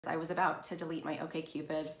I was about to delete my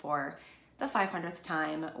OkCupid for the 500th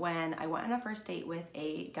time when I went on a first date with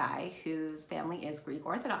a guy whose family is Greek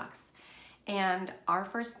Orthodox. And our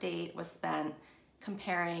first date was spent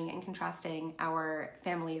comparing and contrasting our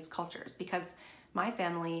family's cultures, because my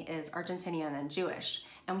family is Argentinian and Jewish,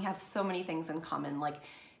 and we have so many things in common. Like,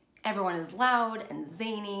 everyone is loud and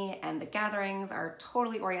zany, and the gatherings are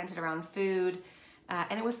totally oriented around food.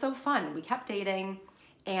 And it was so fun. We kept dating,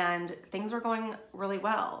 and things were going really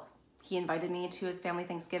well. He invited me to his family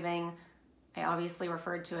Thanksgiving. I obviously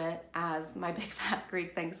referred to it as my big fat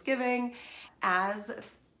Greek Thanksgiving. As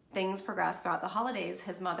things progressed throughout the holidays,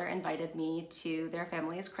 his mother invited me to their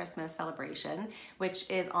family's Christmas celebration, which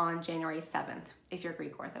is on January 7th, if you're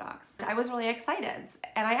Greek Orthodox. I was really excited,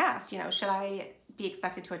 and I asked, should I be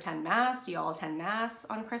expected to attend Mass? Do you all attend Mass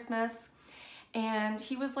on Christmas? And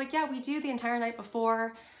he was like, yeah, we do the entire night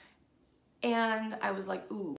before. And I was like, ooh,